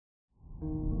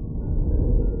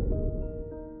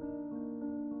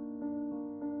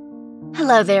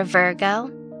Hello there, Virgo,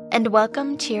 and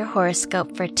welcome to your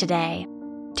horoscope for today,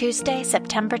 Tuesday,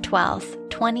 September 12th,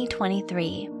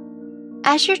 2023.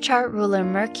 As your chart ruler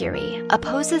Mercury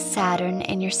opposes Saturn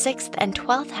in your 6th and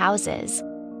 12th houses,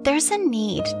 there's a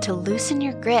need to loosen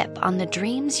your grip on the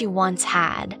dreams you once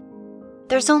had.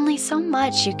 There's only so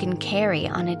much you can carry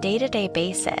on a day-to-day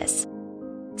basis,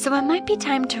 so it might be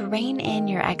time to rein in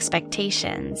your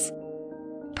expectations.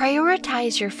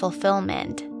 Prioritize your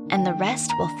fulfillment, and the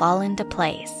rest will fall into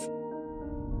place.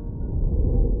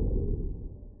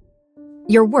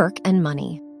 Your work and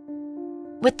money.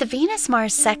 With the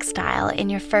Venus-Mars sextile in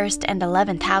your 1st and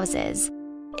 11th houses,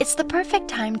 it's the perfect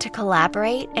time to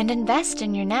collaborate and invest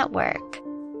in your network.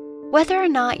 Whether or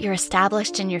not you're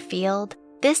established in your field,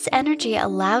 this energy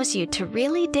allows you to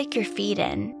really dig your feet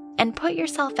in and put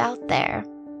yourself out there.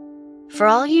 For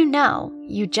all you know,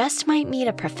 you just might meet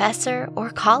a professor or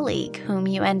colleague whom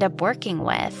you end up working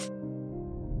with.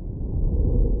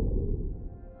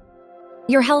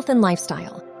 Your health and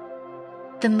lifestyle.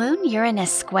 The Moon-Uranus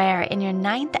square in your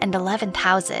 9th and 11th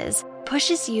houses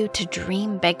pushes you to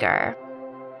dream bigger.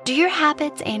 Do your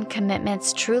habits and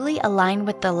commitments truly align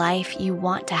with the life you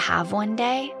want to have one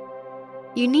day?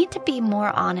 You need to be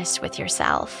more honest with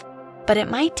yourself, but it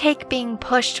might take being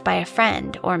pushed by a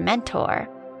friend or mentor.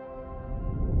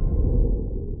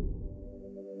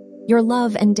 Your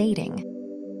love and dating.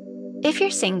 If you're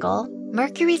single,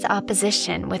 Mercury's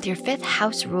opposition with your 5th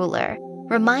house ruler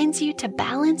reminds you to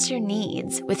balance your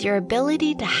needs with your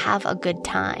ability to have a good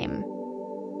time.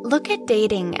 Look at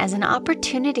dating as an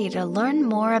opportunity to learn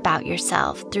more about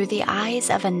yourself through the eyes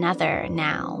of another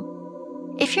now.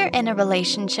 If you're in a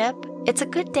relationship, it's a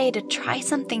good day to try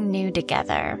something new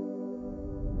together.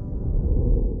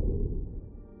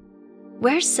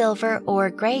 Wear silver or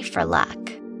gray for luck.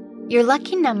 Your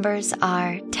lucky numbers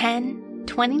are 10,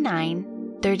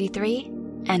 29, 33,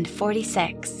 and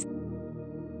 46.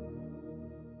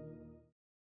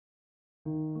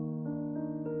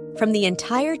 From the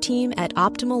entire team at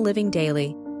Optimal Living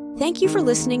Daily, thank you for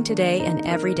listening today and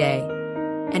every day.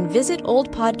 And visit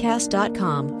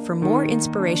oldpodcast.com for more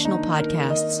inspirational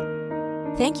podcasts.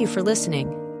 Thank you for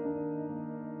listening.